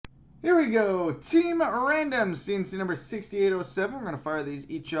Here we go. Team Random, C&C number 6807. We're going to fire these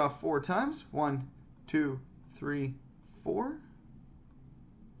each off 4 times. 1, 2, 3, 4.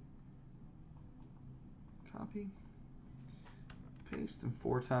 Copy. Paste, and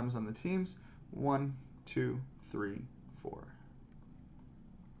 4 times on the teams. 1, 2, 3, 4.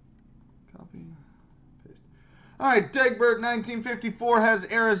 Copy. Paste. All right, Degbert 1954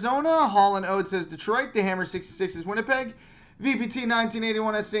 has Arizona. Holland Oates has Detroit. The Hammer 66 is Winnipeg. VPT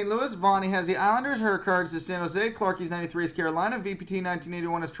 1981 has St. Louis. Vonnie has the Islanders. Her cards is San Jose. Clarkies 93 is Carolina. VPT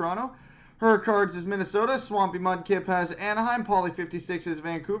 1981 is Toronto. Her cards is Minnesota. Swampy Mudkip has Anaheim. Pauly 56 is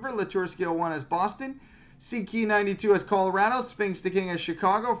Vancouver. Latour Scale 1 has Boston. C-Key 92 has Colorado. Sphinx the King has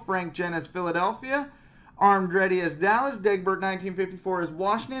Chicago. Frank Jen has Philadelphia. Armed Ready has Dallas. Degbert 1954 has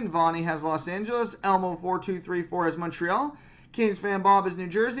Washington. Vonnie has Los Angeles. Elmo 4234 has Montreal. Kings Fan Bob is New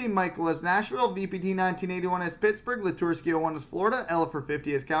Jersey. Michael is Nashville. VPT 1981 has Pittsburgh. Latour Scale 1 is Florida. Ella for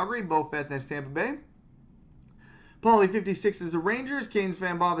 50 is Calgary. Bo Feth has Tampa Bay. Pauly 56 is the Rangers. Kings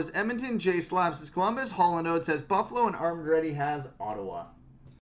Fan Bob is Edmonton. Jay Slabs is Columbus. Holland Oates has Buffalo. And Armed Ready has Ottawa.